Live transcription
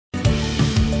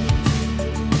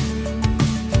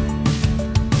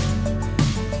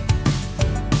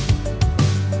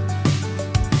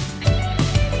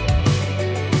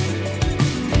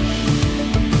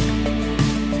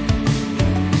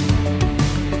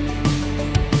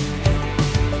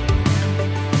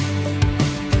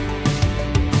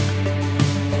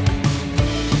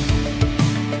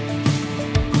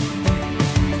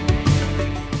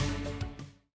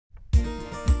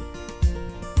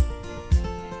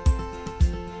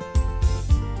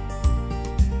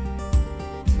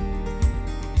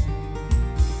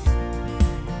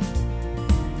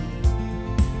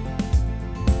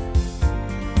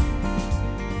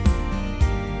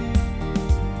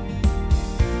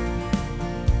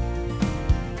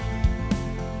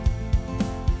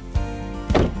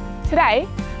Today,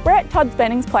 we're at Todd's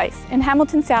Bennings Place in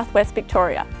Hamilton, southwest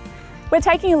Victoria. We're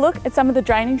taking a look at some of the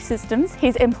drainage systems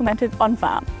he's implemented on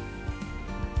farm.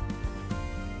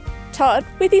 Todd,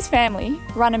 with his family,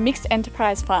 run a mixed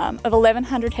enterprise farm of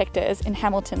 1,100 hectares in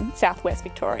Hamilton, southwest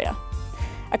Victoria.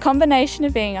 A combination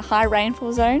of being a high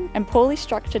rainfall zone and poorly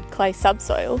structured clay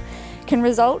subsoil can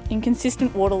result in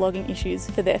consistent waterlogging issues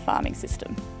for their farming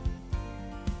system.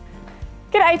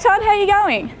 G'day Todd, how are you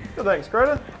going? Good, thanks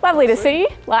Greta. Lovely to see you,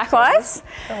 likewise.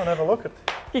 Come and have a look at.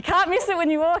 You can't miss it when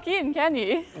you walk in, can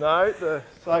you? No,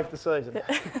 save the season.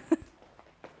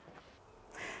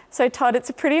 So Todd, it's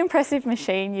a pretty impressive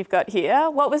machine you've got here.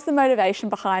 What was the motivation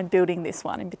behind building this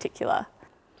one in particular?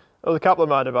 Well, there's a couple of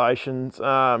motivations.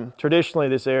 Traditionally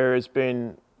this area has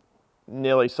been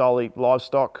nearly solely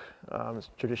livestock. It's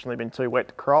traditionally been too wet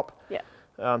to crop. Yeah.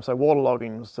 So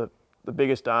waterlogging was the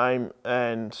biggest aim,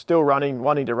 and still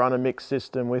wanting to run a mixed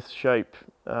system with sheep,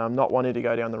 not wanting to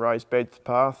go down the raised bed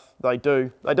path. They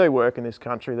do work in this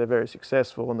country, they're very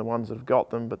successful and the ones that have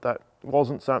got them, but that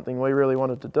wasn't something we really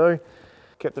wanted to do.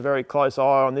 Kept a very close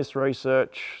eye on this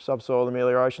research, subsoil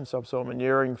amelioration, subsoil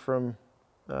manuring from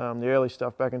the early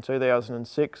stuff back in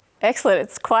 2006. Excellent,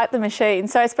 it's quite the machine.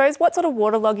 So I suppose what sort of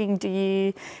waterlogging do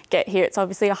you get here? It's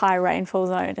obviously a high rainfall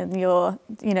zone and your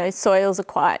soils are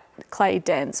quite clay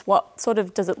dense. What sort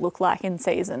of does it look like in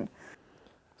season?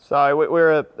 So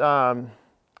we're a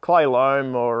clay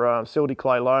loam or silty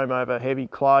clay loam over heavy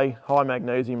clay, high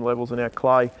magnesium levels in our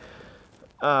clay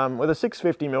with a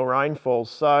 650mm rainfall.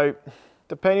 So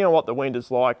depending on what the wind is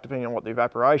like, depending on what the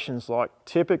evaporation's like,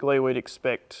 typically we'd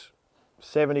expect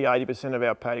 70–80% of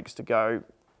our paddocks to go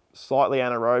slightly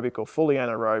anaerobic or fully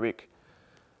anaerobic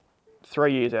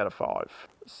 3 years out of 5.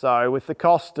 So with the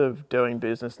cost of doing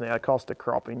business now, cost of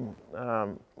cropping,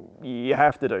 you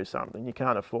have to do something. You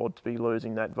can't afford to be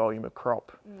losing that volume of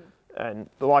crop. And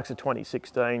the likes of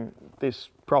 2016, this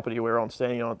property we're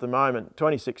standing on at the moment,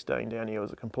 2016 down here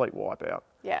was a complete wipeout.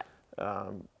 Yeah.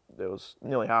 There was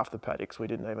nearly half the paddocks we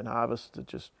didn't even harvest. There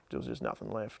was just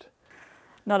nothing left.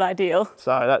 Not ideal.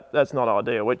 So that's not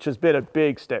ideal, which has been a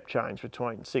big step change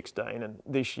between 16 and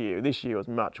this year. This year was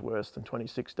much worse than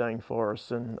 2016 for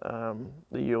us, and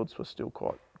the yields were still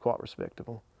quite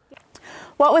respectable.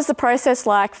 What was the process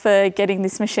like for getting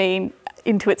this machine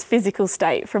into its physical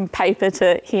state from paper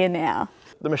to here now?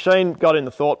 The machine got in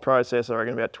the thought process, I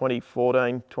reckon, about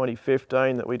 2014,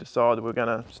 2015, that we decided we were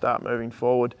going to start moving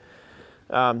forward.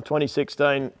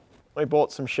 2016, we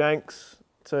bought some shanks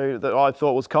that I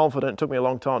thought was confident. It took me a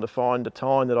long time to find a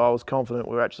time that I was confident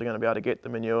we were actually going to be able to get the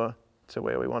manure to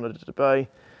where we wanted it to be.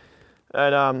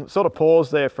 And sort of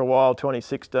paused there for a while,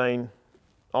 2016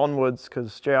 onwards,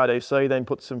 because GRDC then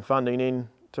put some funding in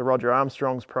to Roger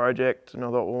Armstrong's project, and I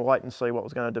thought we'll wait and see what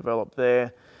was going to develop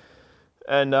there.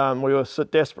 And we were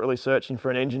desperately searching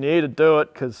for an engineer to do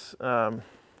it, because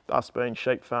us being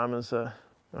sheep farmers, I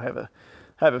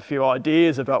have a few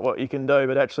ideas about what you can do,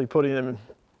 but actually putting them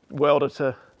welded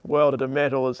to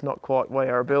metal is not quite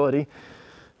our ability.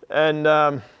 And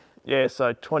yeah,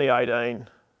 so 2018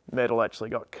 metal actually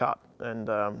got cut, and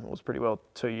it was pretty well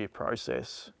a 2-year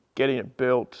process. Getting it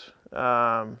built,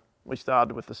 we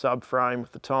started with the subframe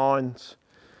with the tines,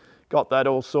 got that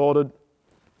all sorted,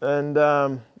 and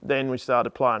then we started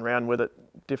playing around with it,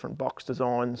 different box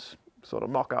designs, sort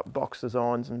of mock-up box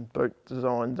designs and boot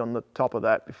designs on the top of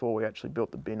that before we actually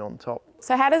built the bin on top.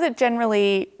 So how does it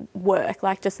generally work,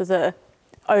 like just as an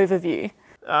overview?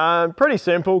 Pretty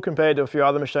simple compared to a few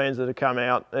other machines that have come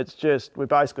out. It's just, we're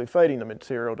basically feeding the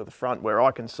material to the front where I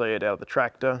can see it out of the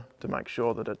tractor to make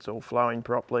sure that it's all flowing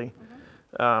properly,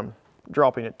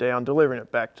 dropping it down, delivering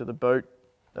it back to the boot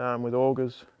with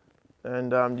augers,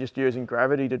 and just using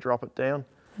gravity to drop it down.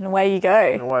 And away you go.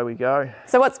 And away we go.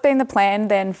 So what's been the plan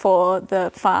then for the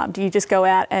farm? Do you just go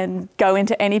out and go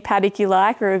into any paddock you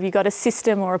like, or have you got a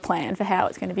system or a plan for how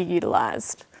it's going to be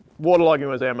utilised? Waterlogging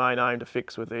was our main aim to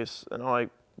fix with this, and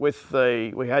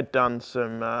we had done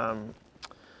some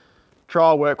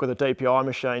trial work with a DPI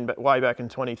machine but way back in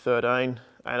 2013,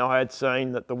 and I had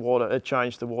seen that it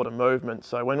changed the water movement.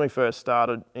 So when we first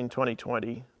started in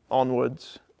 2020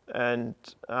 onwards, and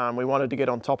we wanted to get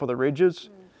on top of the ridges,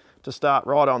 to start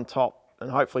right on top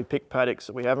and hopefully pick paddocks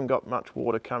that we haven't got much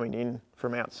water coming in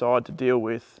from outside to deal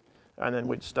with, and then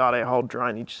we'd start our whole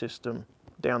drainage system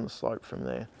down the slope from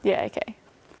there. Yeah, okay.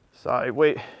 So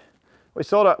we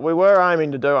were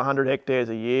aiming to do 100 hectares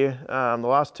a year. The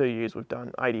last 2 years we've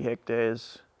done 80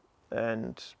 hectares,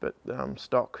 but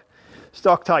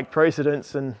stock take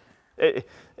precedence, and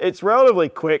it's relatively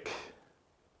quick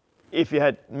if you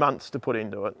had months to put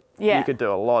into it. Yeah. You could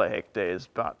do a lot of hectares,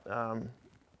 but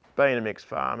being a mixed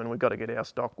farm and we've got to get our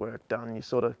stock work done,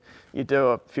 you do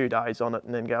a few days on it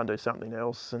and then go and do something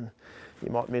else, and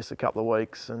you might miss a couple of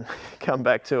weeks and come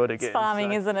back to it again. It's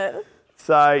farming, isn't it?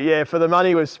 So yeah, for the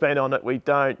money we've spent on it, we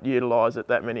don't utilise it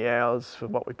that many hours for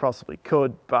what we possibly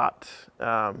could, but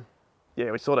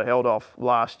yeah, we sort of held off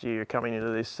last year coming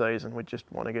into this season. We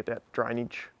just want to get that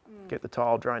drainage, get the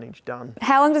tile drainage done.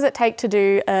 How long does it take to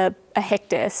do a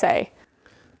hectare, say?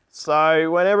 So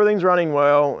when everything's running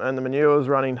well and the manure's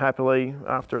running happily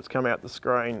after it's come out the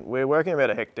screen, we're working about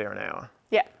a hectare an hour.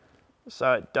 Yeah.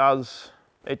 So it does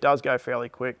go fairly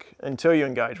quick until you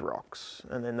engage rocks,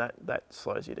 and then that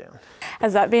slows you down.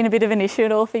 Has that been a bit of an issue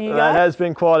at all for you guys? That has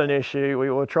been quite an issue. We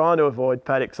were trying to avoid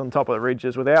paddocks on top of the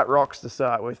ridges without rocks to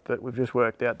start with, but we've just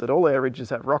worked out that all our ridges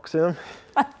have rocks in them.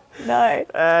 No.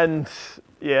 And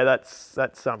yeah, that's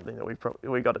something that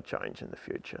we got to change in the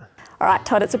future. All right,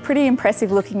 Todd, it's a pretty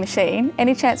impressive looking machine.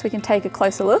 Any chance we can take a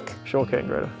closer look? Sure can,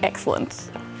 Greta. Excellent.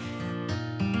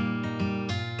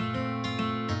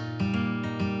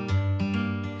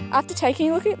 After taking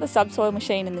a look at the subsoil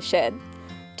machine in the shed,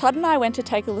 Todd and I went to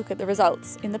take a look at the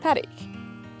results in the paddock.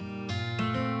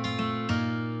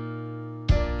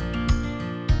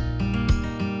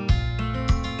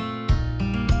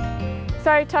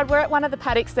 So Todd, we're at one of the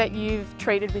paddocks that you've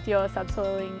treated with your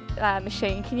subsoiling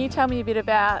machine. Can you tell me a bit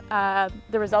about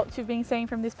the results you've been seeing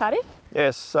from this paddock?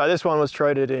 Yes, so this one was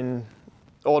treated in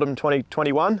autumn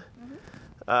 2021.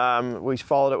 We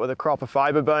followed it with a crop of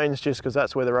faba beans just because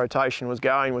that's where the rotation was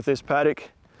going with this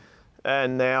paddock.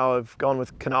 And now I've gone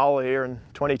with canola here in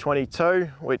 2022,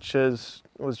 which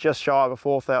was just shy of a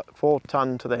 4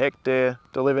 tonne to the hectare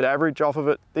delivered average off of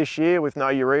it this year with no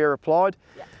urea applied.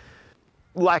 Yeah.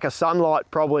 Lack of sunlight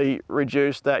probably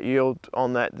reduced that yield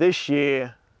on that this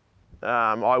year.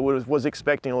 I was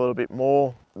expecting a little bit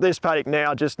more. This paddock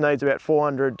now just needs about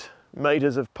 400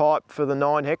 metres of pipe for the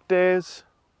 9 hectares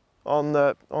on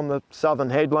the southern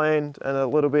headland, and a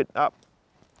little bit up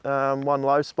one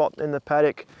low spot in the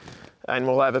paddock, and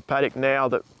we'll have a paddock now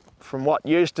that, from what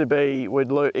used to be,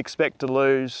 we'd expect to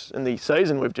lose in the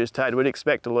season we've just had, we'd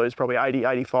expect to lose probably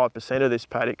 80–85% of this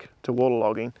paddock to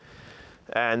waterlogging,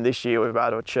 and this year we've been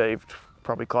able to achieve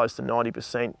probably close to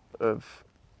 90% of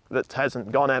that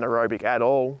hasn't gone anaerobic at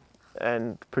all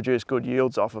and produce good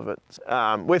yields off of it.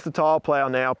 With the tile plough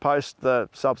now, post the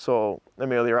subsoil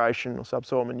amelioration or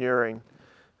subsoil manuring,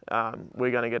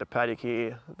 we're going to get a paddock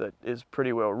here that is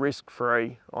pretty well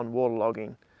risk-free on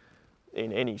waterlogging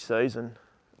in any season,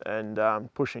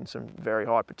 and pushing some very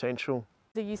high potential.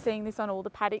 Are you seeing this on all the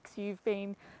paddocks you've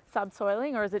been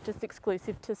subsoiling, or is it just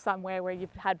exclusive to somewhere where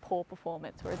you've had poor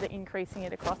performance, or is it increasing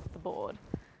it across the board?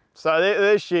 So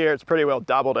this year it's pretty well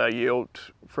doubled our yield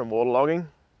from waterlogging.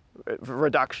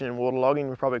 Reduction in waterlogging,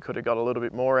 we probably could have got a little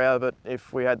bit more out of it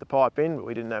if we had the pipe in, but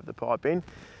we didn't have the pipe in.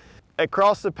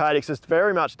 Across the paddocks, it's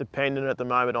very much dependent at the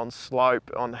moment on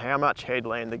slope, on how much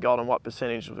headland they got and what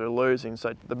percentage we're losing.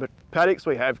 So the paddocks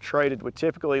we have treated, we're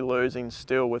typically losing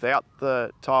still without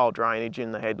the tile drainage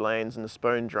in the headlands and the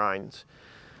spoon drains.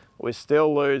 We're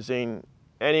still losing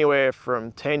anywhere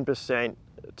from 10%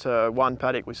 to one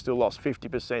paddock we still lost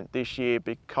 50% this year,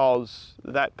 because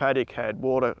that paddock had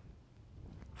water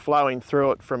flowing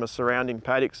through it from a surrounding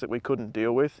paddocks that we couldn't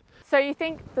deal with. So you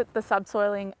think that the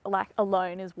subsoiling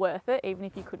alone is worth it, even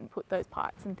if you couldn't put those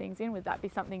pipes and things in? Would that be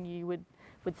something you would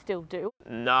still do?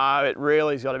 No, it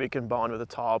really's got to be combined with a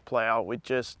tile plough. It's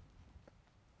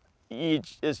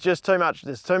just too much.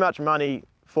 There's too much money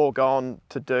foregone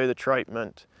to do the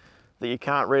treatment that you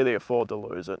can't really afford to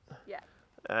lose it. Yeah.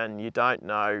 And you don't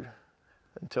know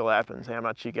until it happens how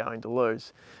much you're going to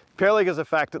lose. Purely because of the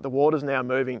fact that the water's now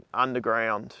moving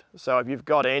underground. So if you've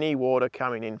got any water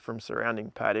coming in from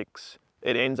surrounding paddocks,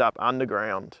 it ends up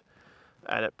underground,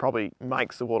 and it probably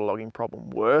makes the waterlogging problem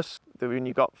worse. When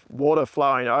you've got water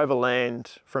flowing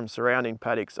overland from surrounding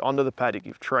paddocks onto the paddock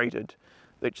you've treated,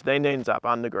 which then ends up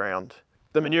underground,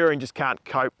 the manuring just can't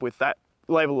cope with that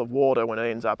level of water when it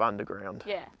ends up underground.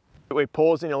 Yeah. We're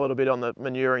pausing a little bit on the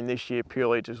manuring this year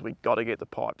purely because we've got to get the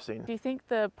pipes in. Do you think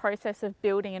the process of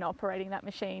building and operating that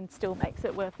machine still makes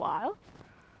it worthwhile?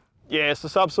 Yeah, it's the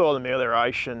subsoil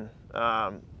amelioration.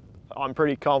 I'm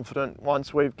pretty confident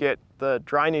once we get the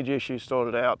drainage issue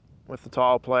sorted out with the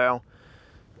tile plough,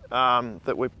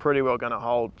 that we're pretty well going to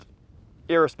hold,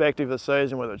 irrespective of the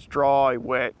season, whether it's dry,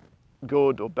 wet,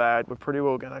 good or bad, we're pretty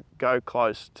well going to go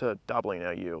close to doubling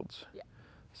our yields. Yeah.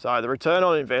 So the return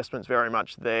on investment's very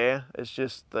much there. It's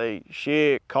just the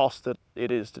sheer cost that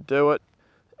it is to do it,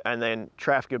 and then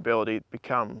trafficability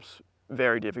becomes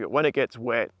very difficult. When it gets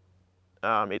wet,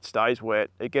 it stays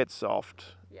wet, it gets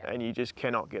soft, yeah, and you just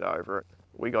cannot get over it.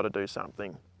 we got to do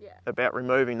something about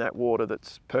removing that water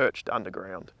that's perched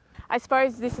underground. I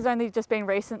suppose this has only just been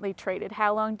recently treated.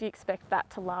 How long do you expect that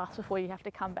to last before you have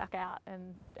to come back out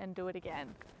and do it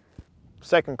again?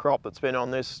 Second crop that's been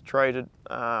on this treated,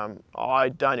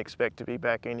 I don't expect to be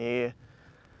back in here.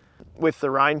 With the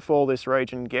rainfall this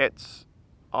region gets,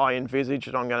 I envisage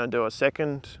that I'm going to do a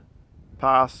second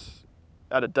pass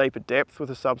at a deeper depth with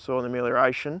the subsoil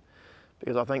amelioration,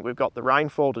 because I think we've got the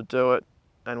rainfall to do it,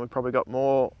 and we've probably got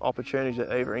more opportunity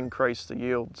to either increase the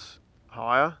yields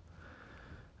higher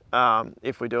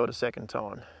if we do it a second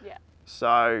time. Yeah.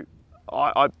 So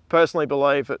I personally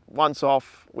believe that once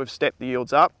off, we've stepped the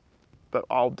yields up, but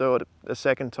I'll do it a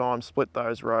second time, split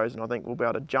those rows, and I think we'll be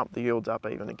able to jump the yields up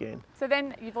even again. So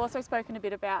then you've also spoken a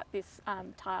bit about this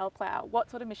tile plough. What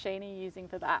sort of machine are you using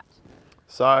for that?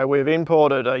 So we've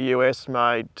imported a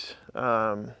US-made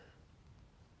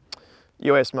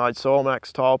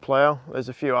Soilmax tile plough. There's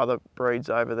a few other breeds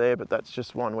over there, but that's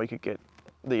just one we could get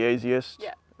the easiest.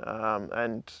 Yeah.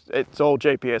 And it's all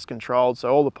GPS controlled, so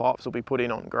all the pipes will be put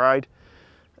in on grade.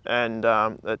 And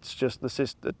it's just the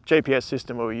GPS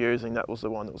system we were using, that was the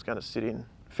one that was going to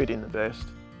fit in the best.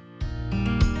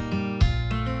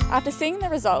 After seeing the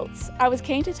results, I was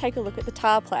keen to take a look at the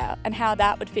tile plough and how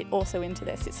that would fit also into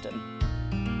their system.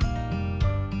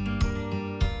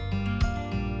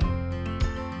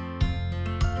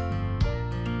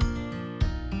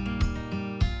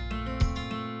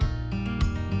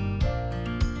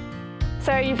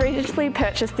 So you've recently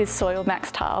purchased this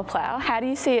Soilmax tile plough. How do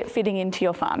you see it fitting into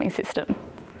your farming system?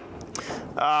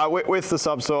 With the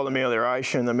subsoil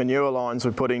amelioration, the manure lines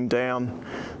we're putting down,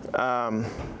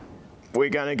 we're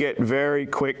going to get very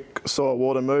quick soil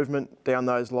water movement down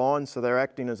those lines, so they're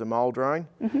acting as a mould drain.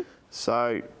 Mm-hmm.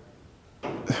 So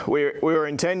we were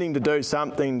intending to do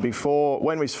something before,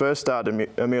 when we first started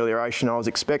amelioration, I was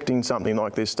expecting something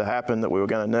like this to happen, that we were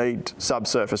going to need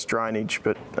subsurface drainage,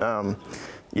 but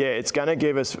yeah, it's going to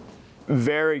give us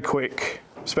very quick,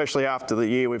 especially after the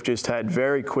year we've just had,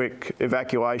 very quick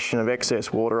evacuation of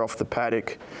excess water off the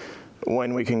paddock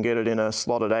when we can get it in a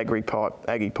slotted Aggie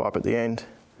pipe at the end.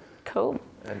 Cool.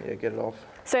 And yeah, get it off.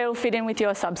 So it'll fit in with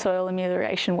your subsoil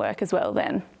amelioration work as well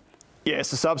then? Yes,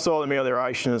 the subsoil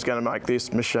amelioration is going to make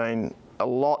this machine a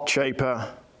lot cheaper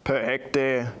per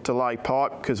hectare to lay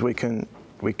pipe, because we can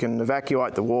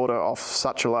evacuate the water off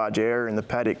such a large area in the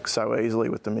paddock so easily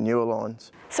with the manure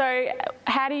lines. So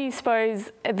how do you suppose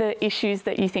the issues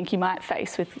that you think you might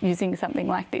face with using something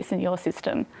like this in your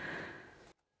system?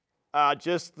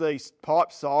 Just the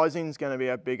pipe sizing is going to be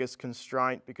our biggest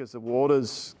constraint, because the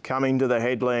water's coming to the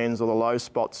headlands or the low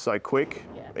spots so quick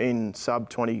in sub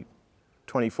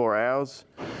 24 hours.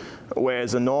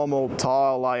 Whereas a normal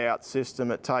tile layout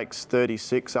system, it takes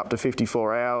 36 up to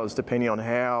 54 hours depending on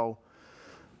how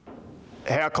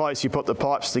close you put the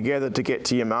pipes together to get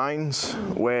to your mains.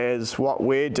 Whereas what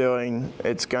we're doing,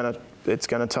 it's going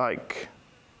to take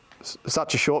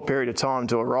such a short period of time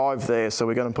to arrive there, so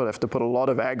we're going to have to put a lot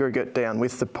of aggregate down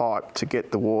with the pipe to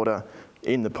get the water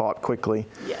in the pipe quickly.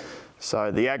 Yeah. So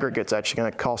the aggregate's actually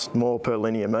going to cost more per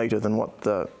linear metre than what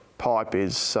the pipe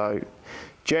is. So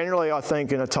generally, I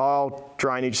think in a tile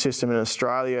drainage system in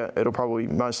Australia, it'll probably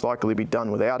most likely be done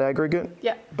without aggregate.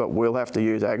 Yeah. But we'll have to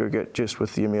use aggregate just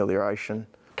with the amelioration.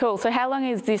 Cool. So how long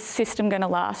is this system going to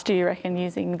last, do you reckon,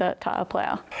 using the tile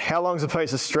plough? How long's a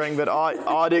piece of string? But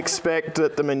I'd expect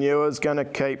that the manure's going to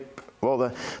keep, well,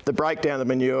 the breakdown of the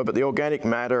manure, but the organic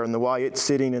matter and the way it's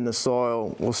sitting in the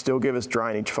soil will still give us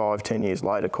drainage 5-10 years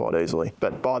later quite easily.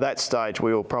 But by that stage,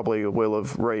 we will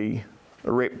have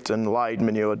ripped and laid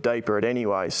manure deeper at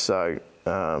anyway, so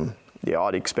yeah,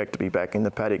 I'd expect to be back in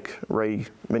the paddock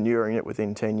re-manuring it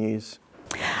within 10 years.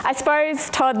 I suppose,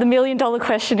 Todd, the million-dollar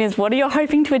question is, what are you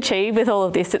hoping to achieve with all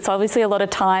of this? It's obviously a lot of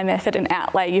time, effort and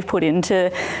outlay you've put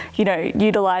into,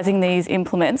 utilising these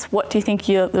implements. What do you think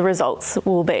the results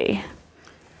will be?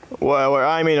 Well, we're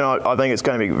aiming, I think it's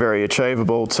going to be very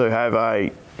achievable to have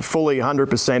a fully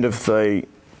 100% of the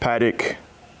paddock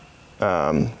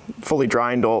fully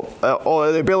drained, or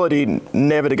the ability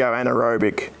never to go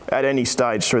anaerobic at any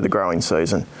stage through the growing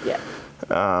season. Yeah.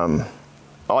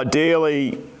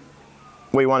 Ideally,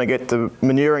 we want to get the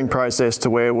manuring process to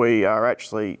where we are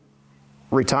actually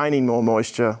retaining more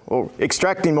moisture, or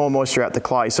extracting more moisture out the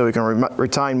clay, so we can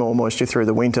retain more moisture through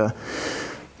the winter.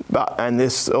 And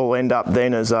this will end up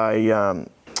then as a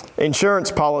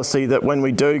insurance policy that when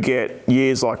we do get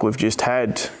years like we've just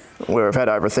had, where we've had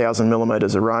over 1,000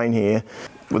 millimetres of rain here,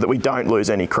 that we don't lose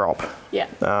any crop. Yeah.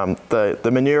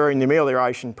 The manuring, the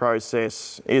amelioration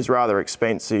process is rather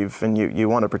expensive, and you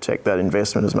want to protect that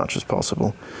investment as much as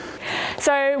possible.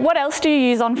 So what else do you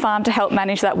use on farm to help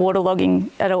manage that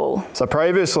waterlogging at all? So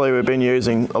previously we've been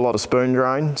using a lot of spoon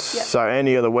drains. Yep. So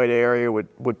any of the wet area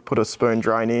would put a spoon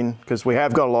drain in, because we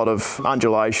have got a lot of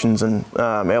undulations and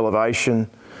elevation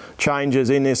changes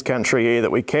in this country here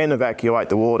that we can evacuate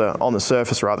the water on the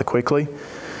surface rather quickly.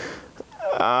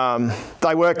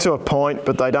 They work to a point,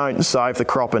 but they don't save the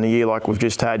crop in a year like we've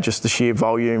just had, just the sheer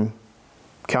volume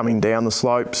coming down the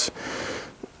slopes.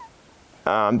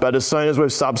 But as soon as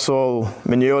we've subsoil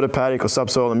manured a paddock or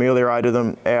subsoil ameliorated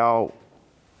them, our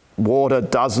water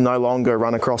does no longer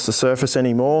run across the surface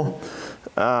anymore.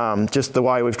 Just the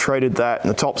way we've treated that and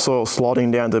the topsoil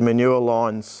slotting down to manure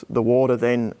lines, the water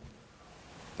then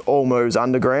all moves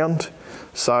underground.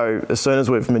 So as soon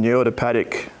as we've manured a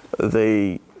paddock,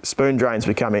 the spoon drains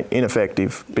become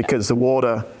ineffective because the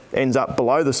water ends up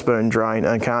below the spoon drain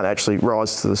and can't actually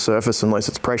rise to the surface unless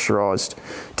it's pressurised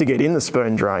to get in the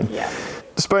spoon drain. Yeah.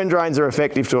 The spoon drains are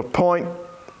effective to a point,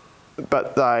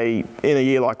 but they, in a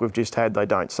year like we've just had, they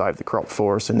don't save the crop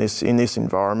for us in this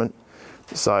environment.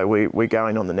 So we're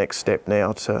going on the next step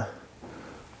now to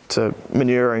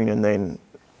manuring and then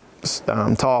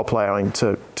tile ploughing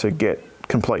to get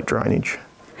complete drainage.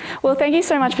 Well, thank you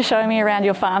so much for showing me around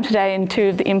your farm today and two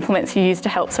of the implements you use to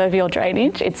help solve your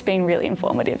drainage. It's been really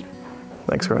informative.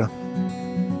 Thanks, Greta.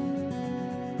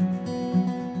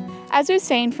 As we've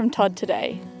seen from Todd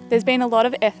today, there's been a lot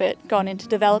of effort gone into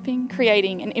developing,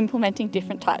 creating and implementing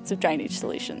different types of drainage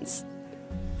solutions.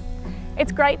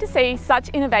 It's great to see such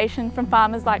innovation from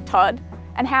farmers like Todd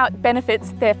and how it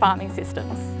benefits their farming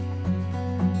systems.